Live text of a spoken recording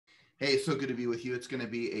Hey, it's so good to be with you. It's going to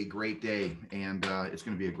be a great day, and it's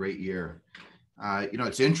going to be a great year.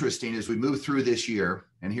 It's interesting as we move through this year,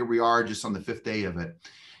 and here we are just on the fifth day of it.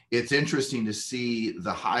 It's interesting to see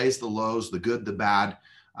the highs, the lows, the good, the bad,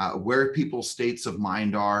 where people's states of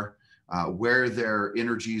mind are, where their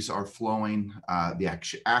energies are flowing, the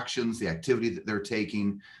actions, the activity that they're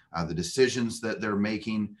taking, the decisions that they're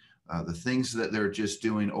making, the things that they're just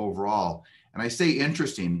doing overall. And I say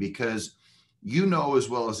interesting because you know as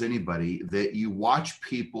well as anybody that you watch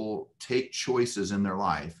people take choices in their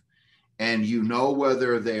life and you know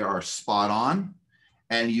whether they are spot on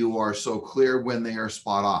and you are so clear when they are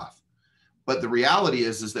spot off. But the reality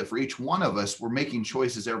is that for each one of us, we're making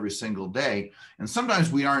choices every single day. And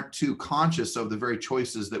sometimes we aren't too conscious of the very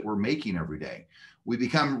choices that we're making every day. We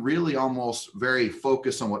become really almost very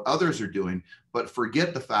focused on what others are doing, but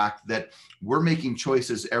forget the fact that we're making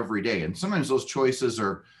choices every day. And sometimes those choices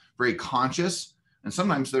are very conscious, and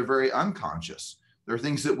sometimes they're very unconscious. There are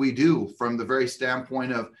things that we do from the very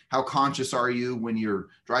standpoint of how conscious are you when you're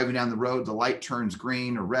driving down the road, the light turns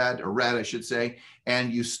green or red, I should say,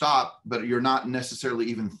 and you stop, but you're not necessarily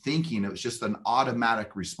even thinking. It's just an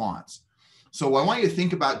automatic response. So I want you to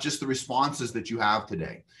think about just the responses that you have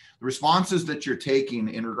today, the responses that you're taking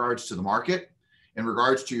in regards to the market, in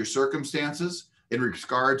regards to your circumstances, in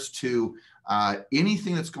regards to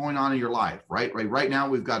anything that's going on in your life, right? Right now,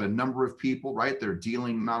 we've got a number of people, right? They're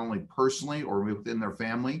dealing not only personally or within their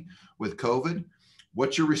family with COVID.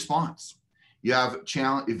 What's your response? You have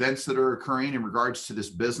events that are occurring in regards to this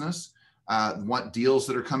business, what deals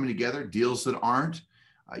that are coming together, deals that aren't.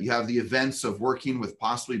 You have the events of working with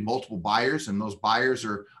possibly multiple buyers, and those buyers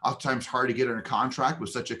are oftentimes hard to get under contract with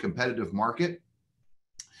such a competitive market.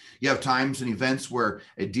 You have times and events where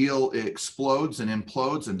a deal explodes and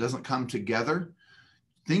implodes and doesn't come together.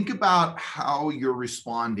 Think about how you're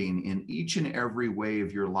responding in each and every way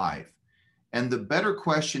of your life. And the better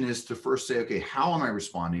question is to first say, okay, how am I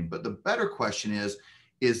responding? But the better question is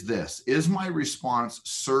this: is my response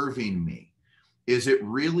serving me? Is it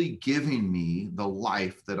really giving me the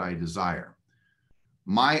life that I desire?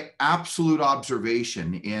 My absolute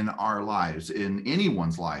observation in our lives, in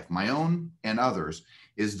anyone's life, my own and others,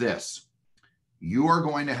 is this: you are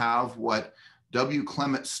going to have what W.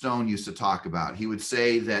 Clement Stone used to talk about. He would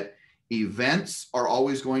say that events are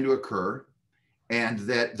always going to occur and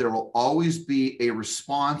that there will always be a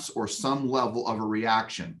response or some level of a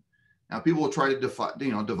reaction. Now, people will try to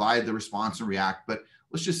divide the response and react, but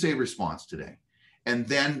let's just say response today. And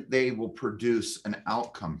then they will produce an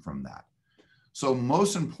outcome from that. So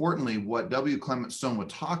most importantly, what W. Clement Stone would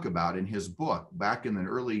talk about in his book back in the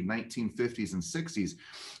early 1950s and 60s,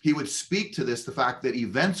 he would speak to this, the fact that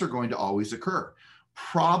events are going to always occur.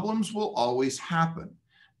 Problems will always happen.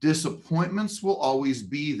 Disappointments will always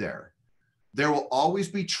be there. There will always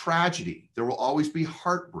be tragedy. There will always be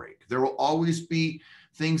heartbreak. There will always be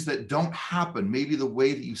things that don't happen, maybe the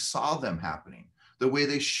way that you saw them happening, the way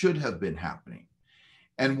they should have been happening.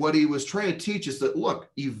 And what he was trying to teach is that,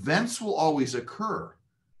 look, events will always occur,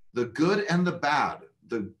 the good and the bad,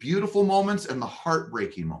 the beautiful moments and the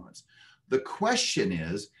heartbreaking moments. The question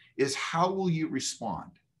is how will you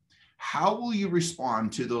respond? How will you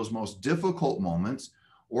respond to those most difficult moments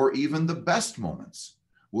or even the best moments?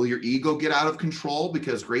 Will your ego get out of control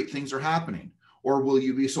because great things are happening? Or will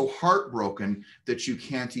you be so heartbroken that you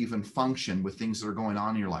can't even function with things that are going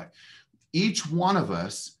on in your life? Each one of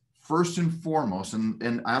us, first and foremost,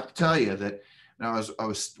 and I have to tell you that I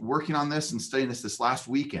was working on this and studying this last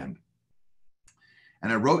weekend, and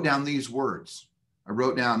I wrote down these words. I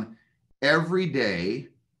wrote down, every day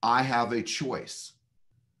I have a choice.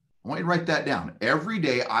 I want you to write that down. Every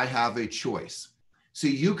day I have a choice.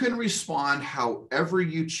 See, you can respond however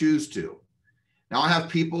you choose to. Now, I have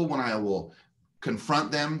people, when I will confront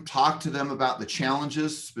them, talk to them about the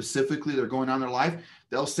challenges specifically that are going on in their life,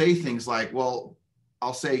 they'll say things like, well,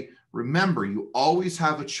 I'll say, remember, you always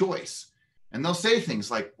have a choice. And they'll say things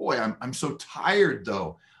like, boy, I'm so tired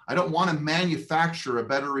though. I don't want to manufacture a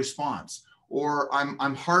better response, or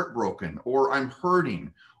I'm heartbroken, or I'm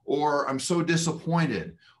hurting, or I'm so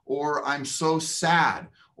disappointed, or I'm so sad,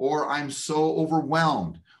 or I'm so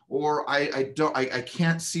overwhelmed, or I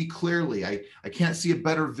can't see clearly. I can't see a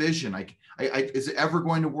better vision. Is it ever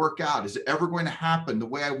going to work out? Is it ever going to happen the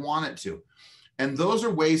way I want it to? And those are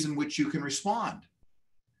ways in which you can respond.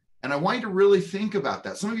 And I want you to really think about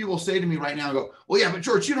that. Some of you will say to me right now, go, well, yeah, but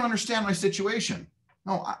George, you don't understand my situation.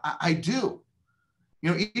 No, I do.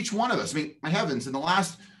 Each one of us, my heavens, in the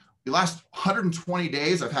last 120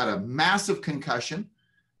 days, I've had a massive concussion.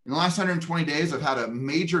 In the last 120 days, I've had a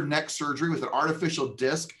major neck surgery with an artificial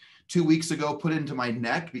disc 2 weeks ago put into my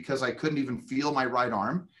neck because I couldn't even feel my right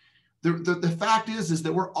arm. The fact is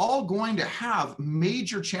that we're all going to have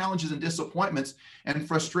major challenges and disappointments and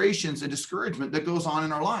frustrations and discouragement that goes on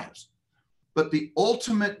in our lives. But the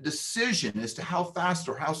ultimate decision as to how fast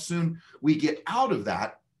or how soon we get out of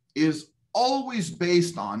that is always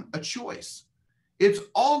based on a choice. It's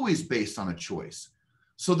always based on a choice.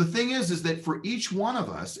 So the thing is that for each one of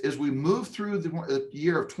us, as we move through the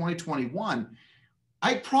year of 2021,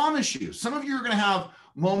 I promise you, some of you are going to have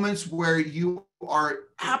moments where you are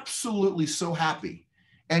absolutely so happy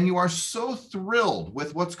and you are so thrilled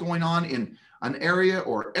with what's going on in an area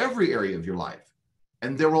or every area of your life.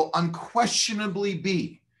 And there will unquestionably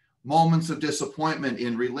be moments of disappointment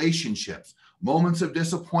in relationships, moments of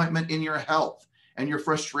disappointment in your health and your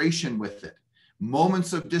frustration with it,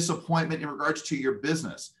 moments of disappointment in regards to your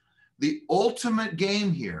business. The ultimate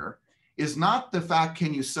game here is not the fact,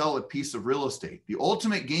 can you sell a piece of real estate? The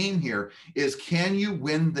ultimate game here is, can you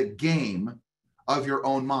win the game of your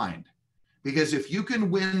own mind? Because if you can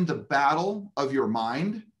win the battle of your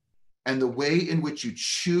mind and the way in which you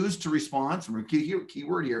choose to respond, so key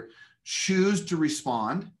word here, choose to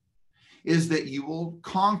respond, is that you will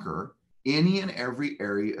conquer any and every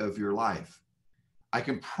area of your life. I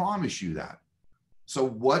can promise you that. So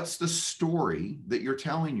what's the story that you're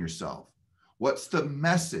telling yourself? What's the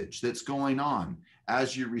message that's going on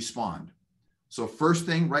as you respond? So first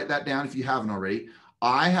thing, write that down if you haven't already.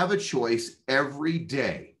 I have a choice every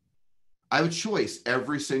day. I have a choice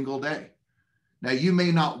every single day. Now, you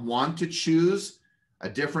may not want to choose a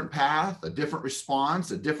different path, a different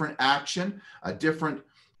response, a different action, a different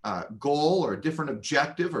goal or a different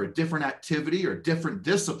objective or a different activity or different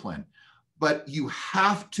discipline, but you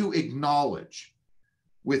have to acknowledge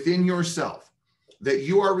within yourself that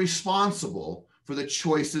you are responsible for the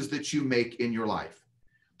choices that you make in your life.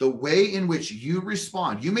 The way in which you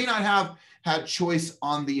respond, you may not have had choice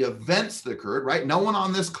on the events that occurred, right? No one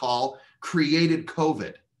on this call created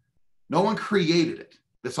COVID. No one created it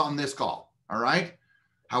that's on this call, all right?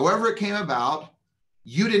 However it came about,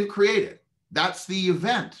 you didn't create it. That's the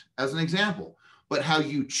event as an example. But how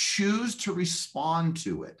you choose to respond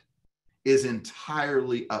to it is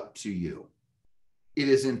entirely up to you. It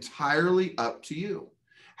is entirely up to you.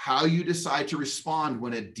 How you decide to respond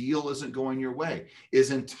when a deal isn't going your way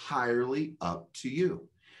is entirely up to you.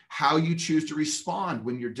 How you choose to respond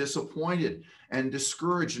when you're disappointed and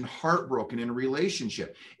discouraged and heartbroken in a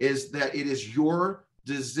relationship is that it is your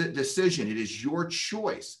decision. It is your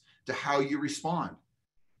choice to how you respond.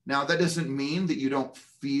 Now, that doesn't mean that you don't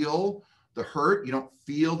feel the hurt, you don't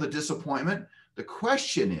feel the disappointment. The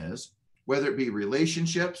question is, whether it be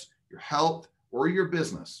relationships, your health, or your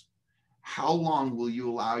business, how long will you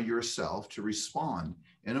allow yourself to respond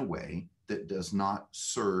in a way that does not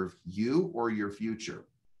serve you or your future?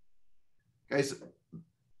 Guys,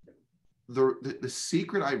 the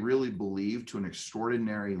secret, I really believe, to an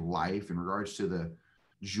extraordinary life in regards to the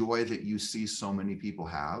joy that you see so many people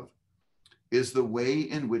have is the way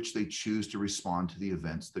in which they choose to respond to the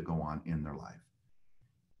events that go on in their life.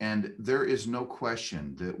 And there is no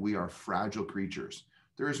question that we are fragile creatures.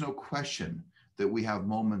 There is no question that we have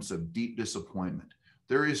moments of deep disappointment.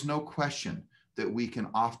 There is no question that we can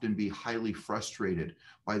often be highly frustrated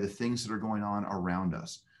by the things that are going on around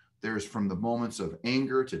us. There's from the moments of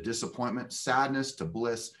anger to disappointment, sadness to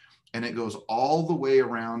bliss, and it goes all the way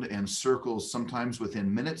around and circles sometimes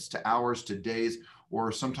within minutes to hours to days,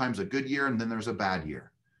 or sometimes a good year and then there's a bad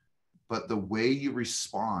year. But the way you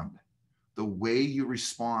respond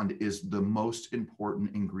is the most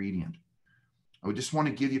important ingredient. I would just want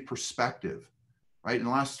to give you perspective, right? In the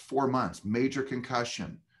last 4 months, major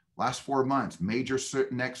concussion. Last 4 months, major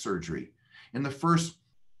neck surgery. In the first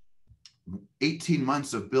 18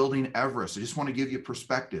 months of building Everest, I just want to give you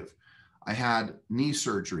perspective. I had knee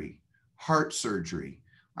surgery, heart surgery.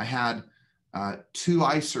 I had 2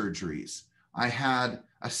 eye surgeries. I had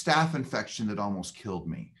a staph infection that almost killed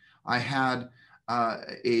me. I had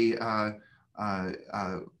I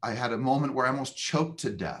had a moment where I almost choked to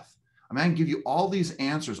death. I mean, I can give you all these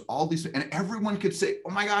answers, all these, and everyone could say, oh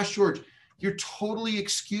my gosh, George, you're totally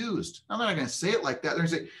excused. Now, they're not going to say it like that. They're going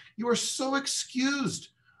to say, you are so excused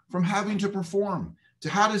from having to perform, to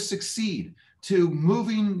how to succeed, to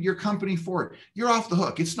moving your company forward. You're off the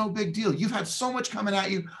hook. It's no big deal. You've had so much coming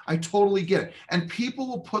at you. I totally get it. And people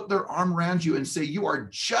will put their arm around you and say, you are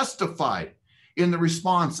justified in the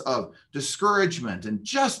response of discouragement and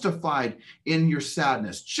justified in your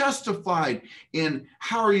sadness, justified in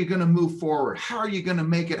how are you going to move forward? How are you going to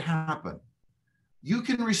make it happen? You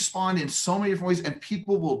can respond in so many different ways, and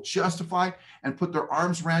people will justify and put their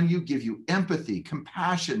arms around you, give you empathy,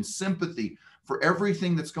 compassion, sympathy for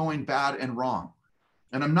everything that's going bad and wrong.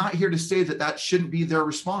 And I'm not here to say that that shouldn't be their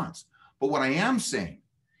response. But what I am saying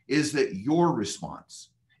is that your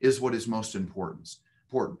response is what is most important.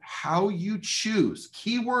 How you choose,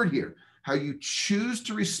 key word here, how you choose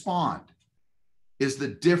to respond is the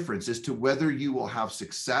difference as to whether you will have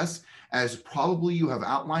success as probably you have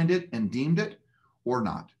outlined it and deemed it or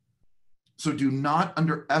not. So do not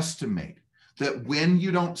underestimate that when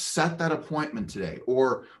you don't set that appointment today,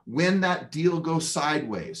 or when that deal goes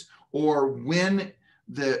sideways, or when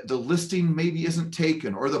the listing maybe isn't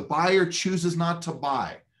taken, or the buyer chooses not to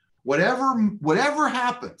buy, whatever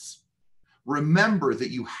happens, remember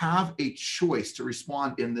that you have a choice to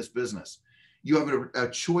respond in this business. You have a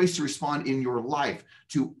choice to respond in your life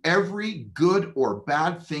to every good or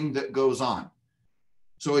bad thing that goes on.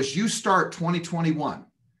 So as you start 2021,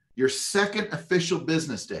 your second official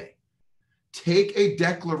business day, take a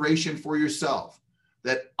declaration for yourself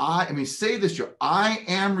that say this, I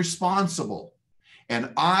am responsible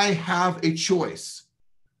and I have a choice.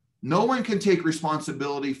 No one can take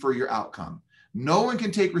responsibility for your outcome. No one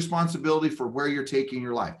can take responsibility for where you're taking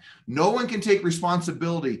your life. No one can take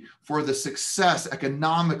responsibility for the success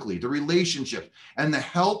economically, the relationship, and the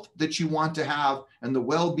health that you want to have and the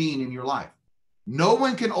well-being in your life. No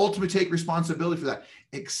one can ultimately take responsibility for that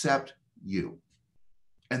except you.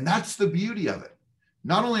 And that's the beauty of it.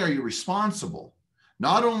 Not only are you responsible,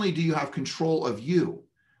 not only do you have control of you,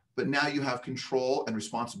 but now you have control and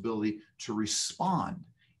responsibility to respond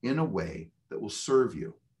in a way that will serve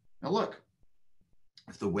you. Now look,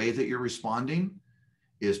 if the way that you're responding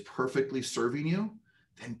is perfectly serving you,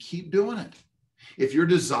 then keep doing it. If your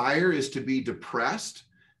desire is to be depressed,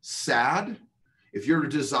 sad, if your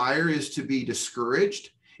desire is to be discouraged,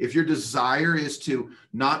 if your desire is to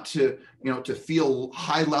not to feel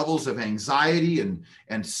high levels of anxiety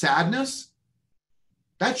and sadness,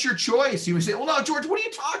 that's your choice. You may say, well, no, George, what are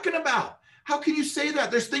you talking about? How can you say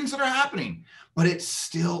that? There's things that are happening, but it's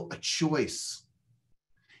still a choice.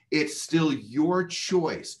 It's still your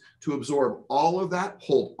choice to absorb all of that,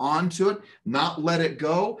 hold on to it, not let it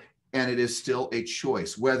go. And it is still a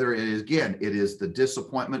choice, whether it is the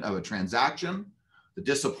disappointment of a transaction, the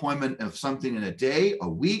disappointment of something in a day, a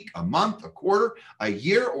week, a month, a quarter, a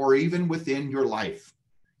year, or even within your life,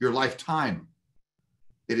 your lifetime.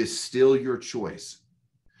 It is still your choice.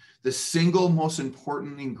 The single most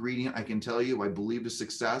important ingredient I can tell you, I believe, to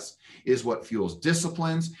success is what fuels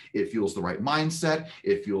disciplines. It fuels the right mindset.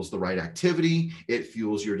 It fuels the right activity. It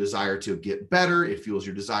fuels your desire to get better. It fuels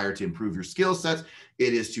your desire to improve your skill sets.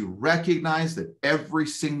 It is to recognize that every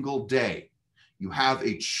single day you have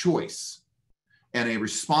a choice and a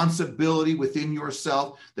responsibility within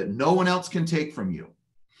yourself that no one else can take from you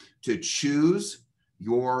to choose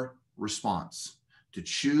your response, to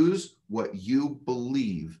choose what you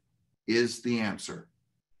believe is the answer.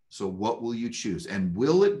 So what will you choose? And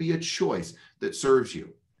will it be a choice that serves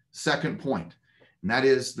you? Second point, and that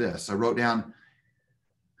is this. I wrote down,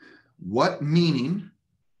 what meaning,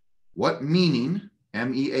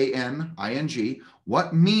 M-E-A-N-I-N-G,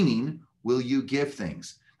 what meaning will you give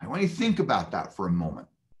things? I want you to think about that for a moment.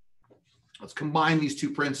 Let's combine these two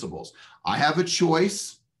principles. I have a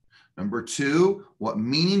choice. Number two, what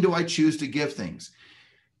meaning do I choose to give things?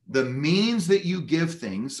 The meanings that you give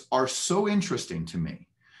things are so interesting to me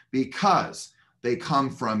because they come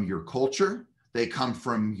from your culture, they come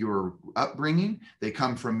from your upbringing, they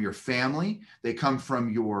come from your family, they come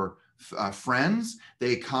from your friends,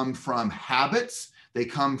 they come from habits, they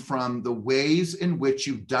come from the ways in which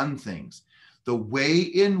you've done things, the way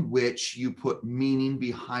in which you put meaning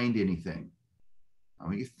behind anything. I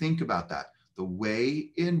want you to think about that, the way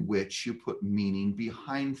in which you put meaning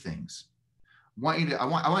behind things. I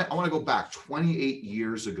want to go back 28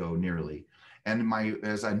 years ago nearly, and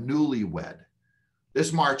as a newlywed.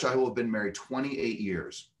 This March, I will have been married 28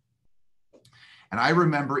 years. And I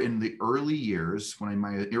remember in the early years, when in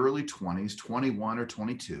my early 20s, 21 or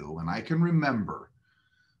 22, and I can remember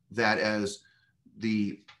that as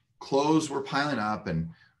the clothes were piling up and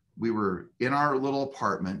we were in our little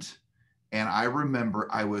apartment, and I remember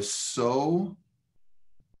I was so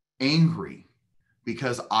angry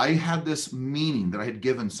because I had this meaning that I had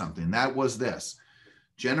given something. That was this.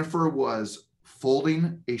 Jennifer was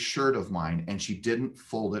folding a shirt of mine and she didn't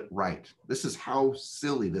fold it right. This is how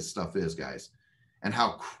silly this stuff is, guys, and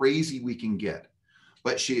how crazy we can get.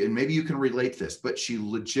 But and maybe you can relate this, but she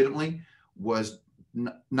legitimately was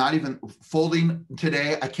not even folding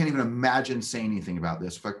today. I can't even imagine saying anything about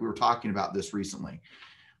this. In fact, we were talking about this recently.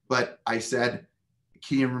 But I said,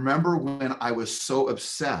 can you remember when I was so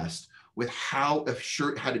obsessed with how a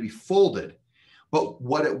shirt had to be folded? But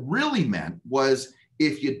what it really meant was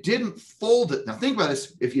if you didn't fold it, now think about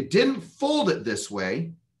this, if you didn't fold it this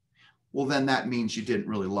way, well, then that means you didn't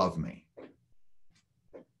really love me.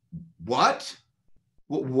 What?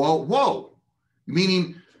 Whoa, whoa.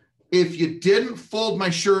 Meaning, if you didn't fold my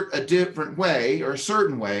shirt a different way or a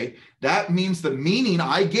certain way, that means the meaning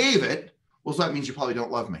I gave it, well, so that means you probably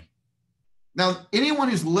don't love me. Now, anyone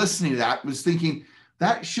who's listening to that was thinking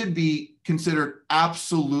that should be considered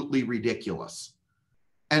absolutely ridiculous.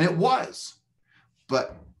 And it was.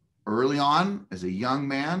 But early on, as a young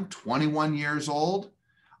man, 21 years old,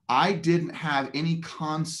 I didn't have any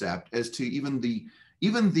concept as to even the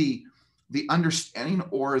understanding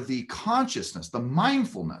or the consciousness, the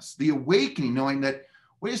mindfulness, the awakening, knowing that,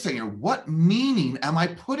 wait a second here, what meaning am I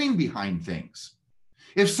putting behind things?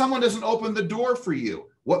 If someone doesn't open the door for you,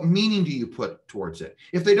 what meaning do you put towards it?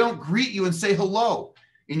 If they don't greet you and say hello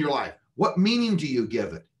in your life, what meaning do you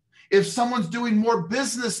give it? If someone's doing more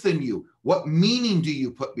business than you, what meaning do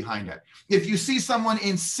you put behind it? If you see someone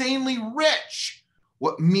insanely rich,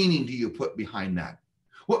 what meaning do you put behind that?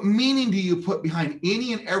 What meaning do you put behind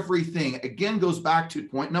any and everything? Again, goes back to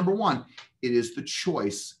point number one. It is the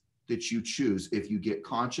choice that you choose. If you get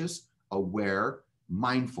conscious, aware,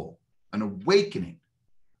 mindful, an awakening,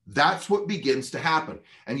 that's what begins to happen.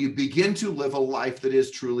 And you begin to live a life that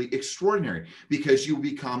is truly extraordinary because you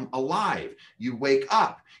become alive. You wake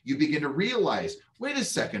up. You begin to realize, wait a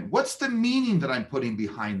second, what's the meaning that I'm putting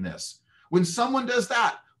behind this? When someone does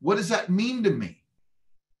that, what does that mean to me?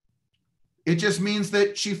 It just means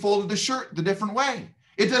that she folded the shirt the different way.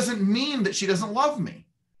 It doesn't mean that she doesn't love me.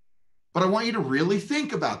 But I want you to really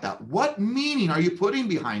think about that. What meaning are you putting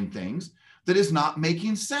behind things that is not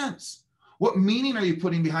making sense? What meaning are you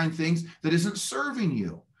putting behind things that isn't serving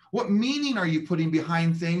you? What meaning are you putting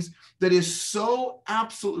behind things that is so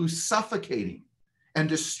absolutely suffocating and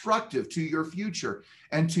destructive to your future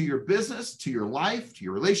and to your business, to your life, to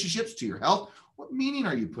your relationships, to your health? What meaning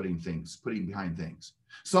are you putting behind things?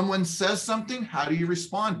 Someone says something, how do you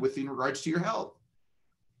respond in regards to your health?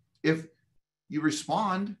 If you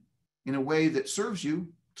respond in a way that serves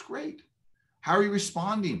you, it's great. How are you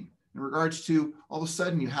responding in regards to all of a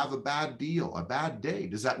sudden you have a bad deal, a bad day?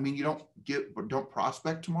 Does that mean you don't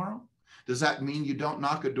prospect tomorrow? Does that mean you don't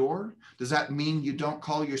knock a door? Does that mean you don't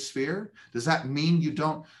call your sphere? Does that mean you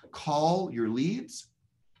don't call your leads?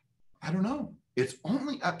 I don't know. It's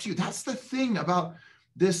only up to you. That's the thing about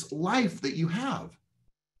this life that you have.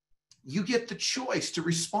 You get the choice to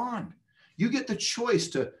respond. You get the choice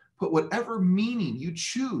to put whatever meaning you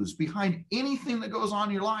choose behind anything that goes on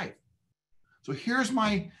in your life. So here's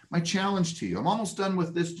my challenge to you. I'm almost done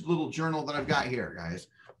with this little journal that I've got here, guys,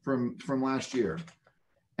 from last year.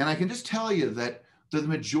 And I can just tell you that the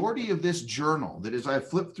majority of this journal, that as I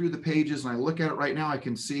flip through the pages and I look at it right now, I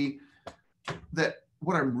can see that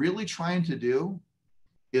what I'm really trying to do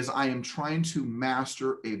is I am trying to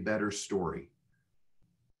master a better story.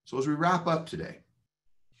 So as we wrap up today,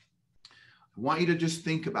 I want you to just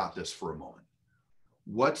think about this for a moment.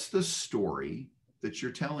 What's the story that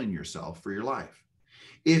you're telling yourself for your life?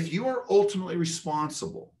 If you are ultimately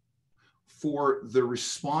responsible for the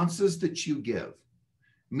responses that you give,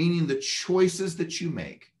 meaning the choices that you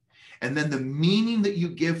make, and then the meaning that you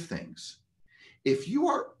give things, if you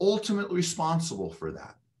are ultimately responsible for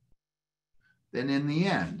that, then in the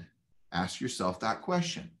end, ask yourself that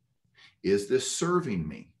question. Is this serving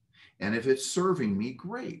me? And if it's serving me,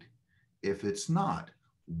 great. If it's not,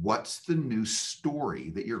 what's the new story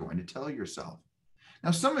that you're going to tell yourself? Now,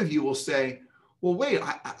 some of you will say, well, wait,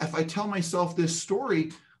 if I tell myself this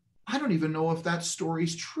story, I don't even know if that story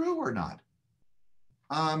is true or not.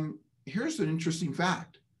 Here's an interesting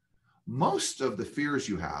fact. Most of the fears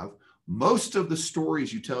you have, most of the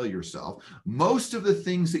stories you tell yourself, most of the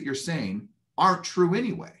things that you're saying aren't true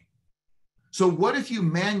anyway. So what if you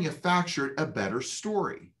manufactured a better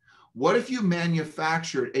story? What if you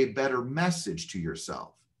manufactured a better message to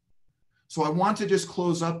yourself? So I want to just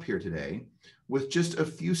close up here today with just a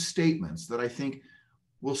few statements that I think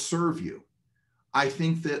will serve you. I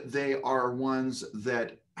think that they are ones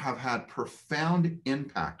that have had profound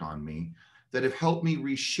impact on me, that have helped me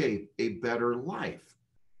reshape a better life.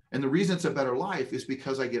 And the reason it's a better life is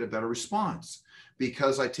because I get a better response,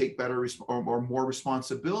 because I take better or more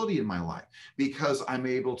responsibility in my life, because I'm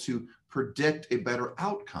able to predict a better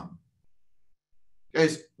outcome.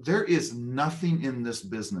 Guys, there is nothing in this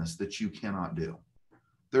business that you cannot do.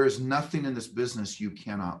 There is nothing in this business you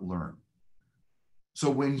cannot learn. So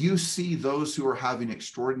when you see those who are having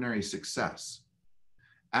extraordinary success,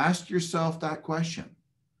 ask yourself that question.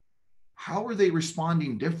 How are they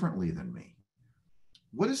responding differently than me?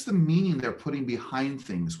 What is the meaning they're putting behind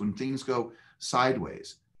things when things go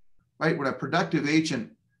sideways? Right? When a productive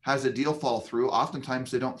agent has a deal fall through,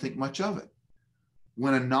 oftentimes they don't think much of it.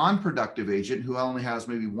 When a non-productive agent who only has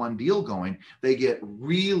maybe one deal going, they get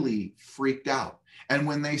really freaked out. And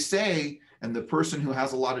when they say, and the person who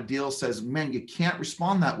has a lot of deals says, man, you can't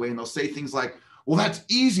respond that way. And they'll say things like, well, that's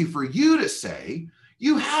easy for you to say.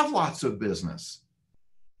 You have lots of business.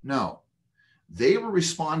 No, they were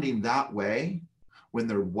responding that way when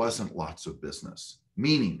there wasn't lots of business,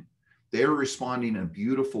 meaning they were responding in a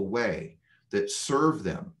beautiful way that served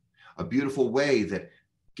them, a beautiful way that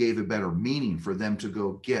gave a better meaning for them to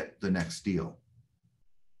go get the next deal.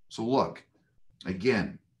 So look,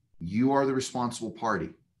 again, you are the responsible party.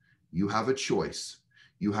 You have a choice.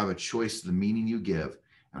 You have a choice, the meaning you give.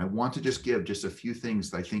 And I want to just give just a few things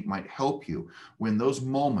that I think might help you when those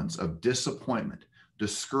moments of disappointment,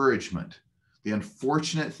 discouragement, the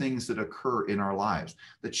unfortunate things that occur in our lives,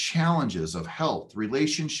 the challenges of health,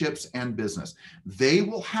 relationships, and business, they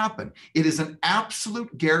will happen. It is an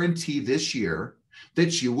absolute guarantee this year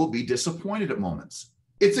that you will be disappointed at moments.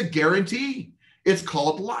 It's a guarantee. It's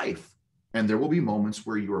called life. And there will be moments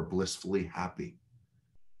where you are blissfully happy.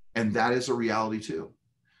 And that is a reality too.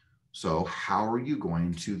 So how are you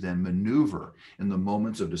going to then maneuver in the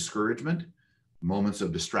moments of discouragement, moments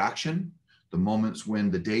of distraction, the moments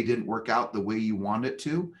when the day didn't work out the way you want it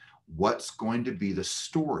to? What's going to be the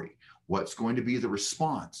story? What's going to be the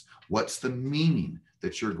response? What's the meaning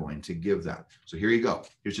that you're going to give that? So here you go.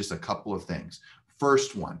 Here's just a couple of things.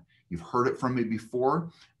 First one, you've heard it from me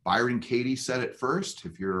before. Byron Katie said it first.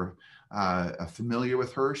 If you're familiar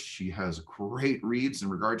with her, she has great reads in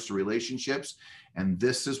regards to relationships. And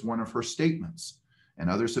this is one of her statements. And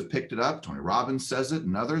others have picked it up. Tony Robbins says it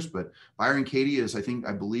and others, but Byron Katie is,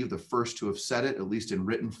 I believe, the first to have said it, at least in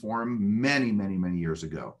written form, many, many, many years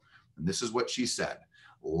ago. And this is what she said: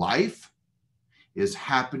 life is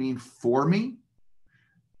happening for me,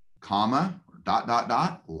 comma, ...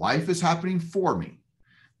 Life is happening for me,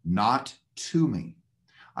 not to me.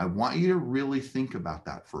 I want you to really think about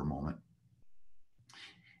that for a moment.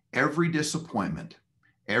 Every disappointment,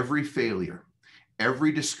 every failure,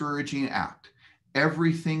 every discouraging act,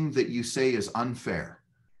 everything that you say is unfair.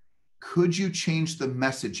 Could you change the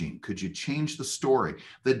messaging? Could you change the story?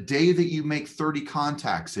 The day that you make 30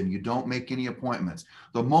 contacts and you don't make any appointments,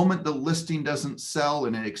 the moment the listing doesn't sell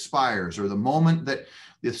and it expires, or the moment that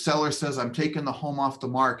the seller says, I'm taking the home off the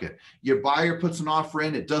market, your buyer puts an offer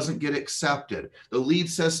in, it doesn't get accepted, the lead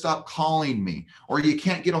says, stop calling me, or you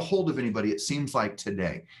can't get a hold of anybody, it seems like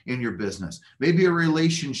today in your business. Maybe a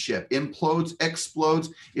relationship implodes, explodes,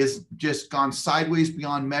 is just gone sideways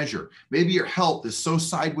beyond measure. Maybe your health is so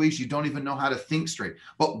sideways you don't even know how to think straight.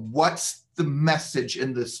 But what's the message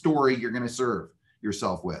in the story you're going to serve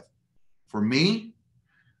yourself with? For me,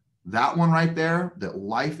 that one right there, that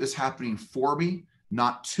life is happening for me,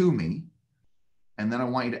 not to me. And then I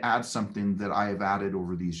want you to add something that I have added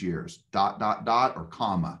over these years, ... or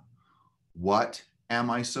comma. What am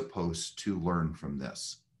I supposed to learn from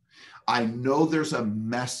this? I know there's a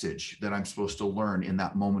message that I'm supposed to learn in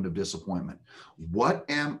that moment of disappointment. What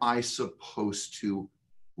am I supposed to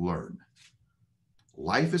learn?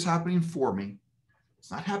 Life is happening for me.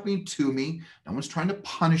 It's not happening to me. No one's trying to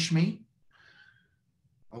punish me.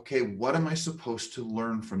 Okay, what am I supposed to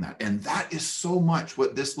learn from that? And that is so much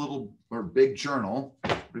what this little or big journal,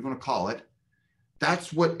 what do you want to call it?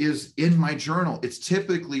 That's what is in my journal. It's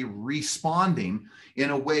typically responding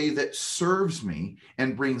in a way that serves me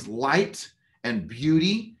and brings light and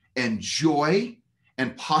beauty and joy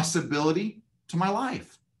and possibility to my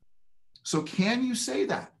life. So can you say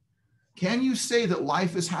that? Can you say that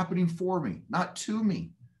life is happening for me, not to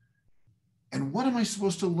me? And what am I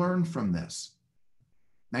supposed to learn from this?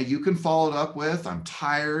 Now you can follow it up with, I'm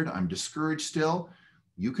tired, I'm discouraged still.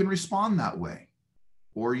 You can respond that way.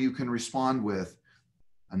 Or you can respond with,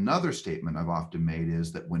 another statement I've often made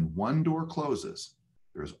is that when one door closes,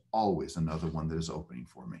 there's always another one that is opening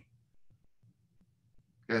for me.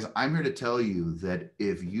 Guys, I'm here to tell you that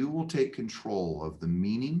if you will take control of the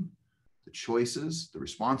meaning, the choices, the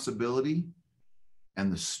responsibility,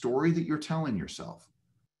 and the story that you're telling yourself,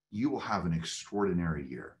 you will have an extraordinary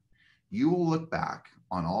year. You will look back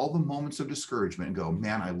on all the moments of discouragement and go,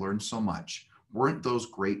 man, I learned so much. Weren't those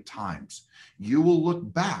great times? You will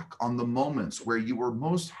look back on the moments where you were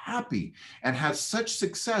most happy and had such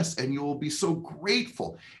success, and you will be so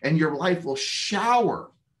grateful, and your life will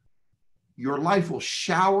shower. Your life will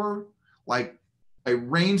shower like a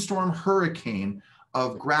rainstorm hurricane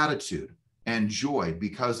of gratitude and joy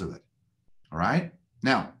because of it. All right.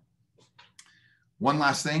 Now, one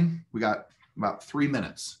last thing. We got about 3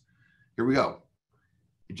 minutes. Here we go.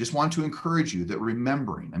 I just want to encourage you that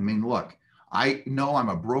remembering, look, I know I'm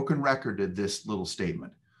a broken record at this little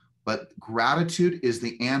statement, But gratitude is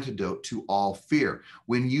the antidote to all fear.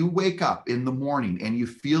 When you wake up in the morning and you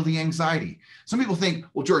feel the anxiety, some people think,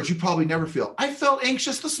 well, George, you probably never feel. I felt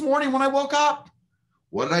anxious this morning when I woke up.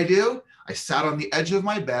 What did I do? I sat on the edge of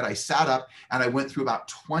my bed. I sat up and I went through about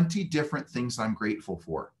 20 different things that I'm grateful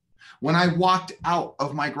for. When I walked out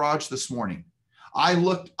of my garage this morning, I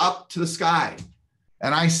looked up to the sky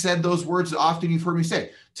and I said those words that often you've heard me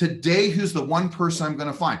say. Today, who's the one person I'm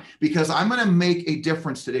going to find? Because I'm going to make a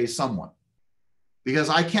difference today, someone. Because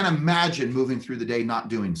I can't imagine moving through the day not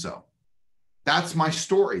doing so. That's my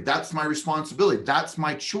story. That's my responsibility. That's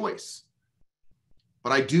my choice.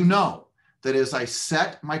 But I do know that as I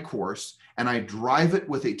set my course and I drive it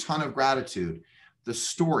with a ton of gratitude, the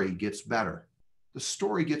story gets better. The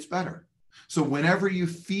story gets better. So whenever you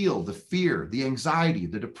feel the fear, the anxiety,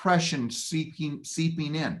 the depression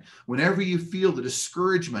seeping in, whenever you feel the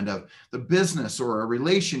discouragement of the business or a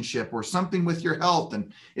relationship or something with your health,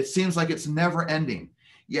 and it seems like it's never ending,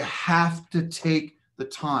 you have to take the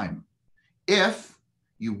time. If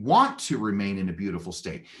you want to remain in a beautiful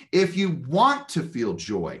state, if you want to feel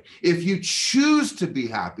joy, if you choose to be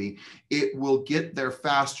happy, it will get there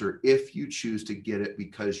faster if you choose to get it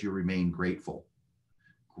because you remain grateful.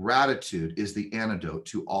 Gratitude is the antidote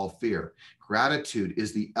to all fear. Gratitude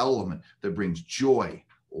is the element that brings joy,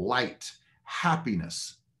 light,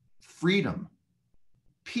 happiness, freedom,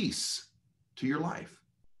 peace to your life.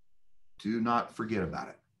 Do not forget about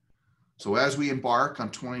it. So as we embark on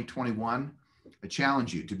 2021, I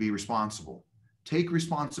challenge you to be responsible. Take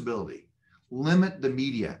responsibility. Limit the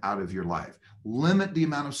media out of your life. Limit the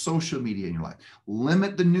amount of social media in your life.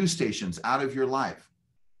 Limit the news stations out of your life.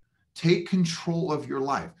 Take control of your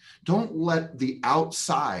life. Don't let the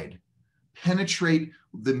outside penetrate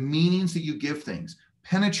the meanings that you give things,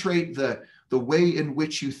 penetrate the way in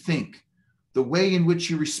which you think, the way in which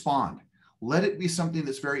you respond. Let it be something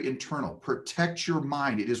that's very internal. Protect your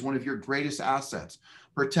mind. It is one of your greatest assets.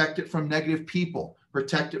 Protect it from negative people.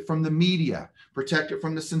 Protect it from the media. Protect it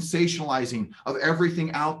from the sensationalizing of everything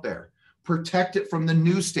out there. Protect it from the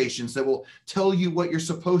news stations that will tell you what you're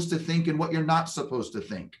supposed to think and what you're not supposed to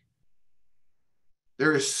think.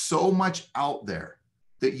 There is so much out there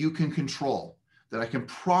that you can control, that I can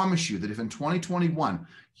promise you that if in 2021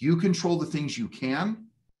 you control the things you can,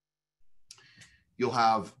 you'll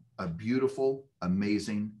have a beautiful,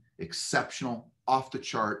 amazing, exceptional, off the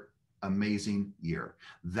chart, amazing year.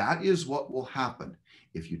 That is what will happen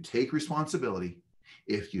if you take responsibility,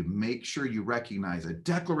 if you make sure you recognize a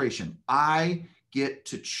declaration, I get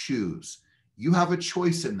to choose. You have a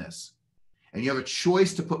choice in this. And you have a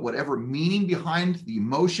choice to put whatever meaning behind the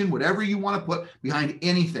emotion, whatever you want to put behind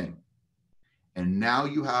anything. And now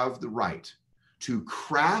you have the right to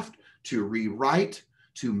craft, to rewrite,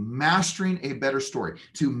 to mastering a better story,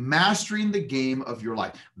 to mastering the game of your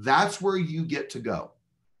life. That's where you get to go.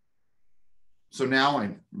 So now I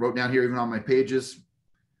wrote down here, even on my pages,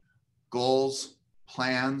 goals,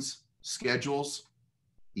 plans, schedules,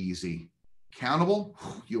 easy. Accountable,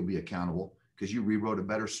 you'll be accountable because you rewrote a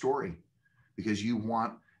better story. Because you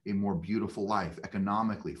want a more beautiful life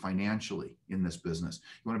economically, financially in this business.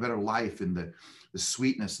 You want a better life in the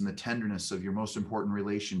sweetness and the tenderness of your most important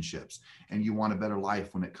relationships. And you want a better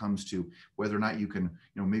life when it comes to whether or not you can,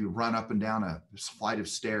 maybe run up and down a flight of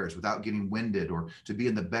stairs without getting winded, or to be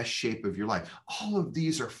in the best shape of your life. All of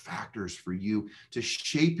these are factors for you to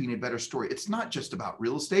shaping a better story. It's not just about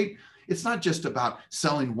real estate. It's not just about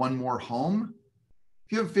selling one more home.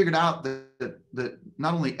 If you haven't figured out that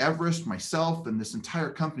not only Everest, myself, and this entire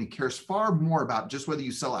company cares far more about just whether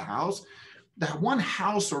you sell a house, that one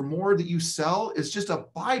house or more that you sell is just a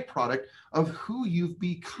byproduct of who you've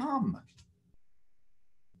become.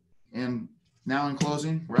 And now in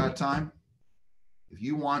closing, we're out of time. If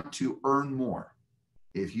you want to earn more,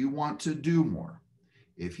 if you want to do more,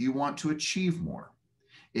 if you want to achieve more,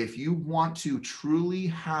 if you want to truly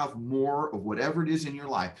have more of whatever it is in your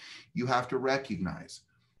life, you have to recognize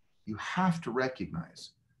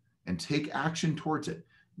and take action towards it,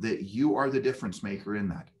 that you are the difference maker in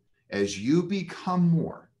that. As you become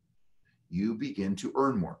more, you begin to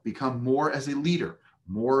earn more, become more as a leader,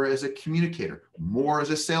 more as a communicator, more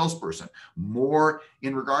as a salesperson, more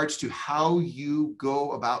in regards to how you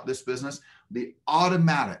go about this business. The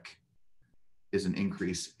automatic is an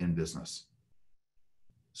increase in business.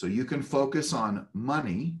 So you can focus on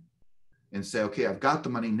money and say, okay, I've got the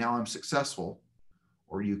money, now I'm successful.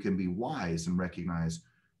 Or you can be wise and recognize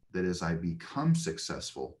that as I become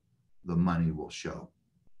successful, the money will show.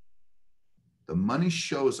 The money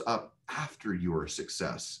shows up after your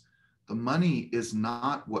success. The money is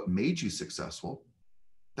not what made you successful.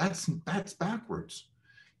 That's backwards.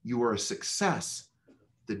 You are a success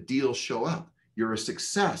the deals show up. You're a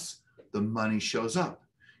success, the money shows up.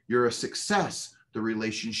 You're a success, the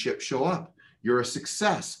relationships show up. You're a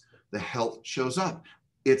success, the health shows up.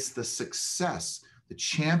 It's the success, the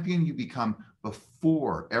champion you become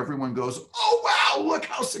before everyone goes, oh, wow, look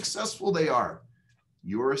how successful they are.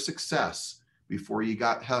 You're a success before you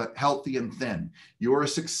got healthy and thin. You're a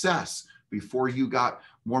success before you got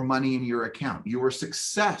more money in your account. You're a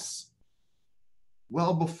success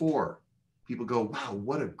well before people go, wow,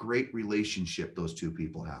 what a great relationship those two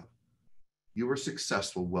people have. You were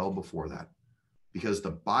successful well before that, because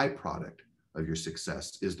the byproduct of your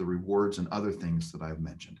success is the rewards and other things that I've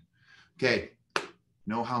mentioned. Okay,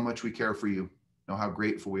 know how much we care for you, know how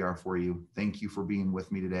grateful we are for you. Thank you for being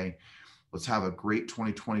with me today. Let's have a great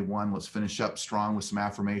 2021. Let's finish up strong with some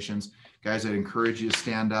affirmations. Guys, I'd encourage you to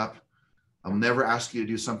stand up. I'll never ask you to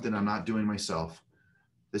do something I'm not doing myself.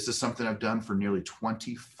 This is something I've done for nearly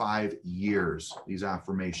 25 years, these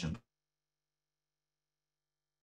affirmations.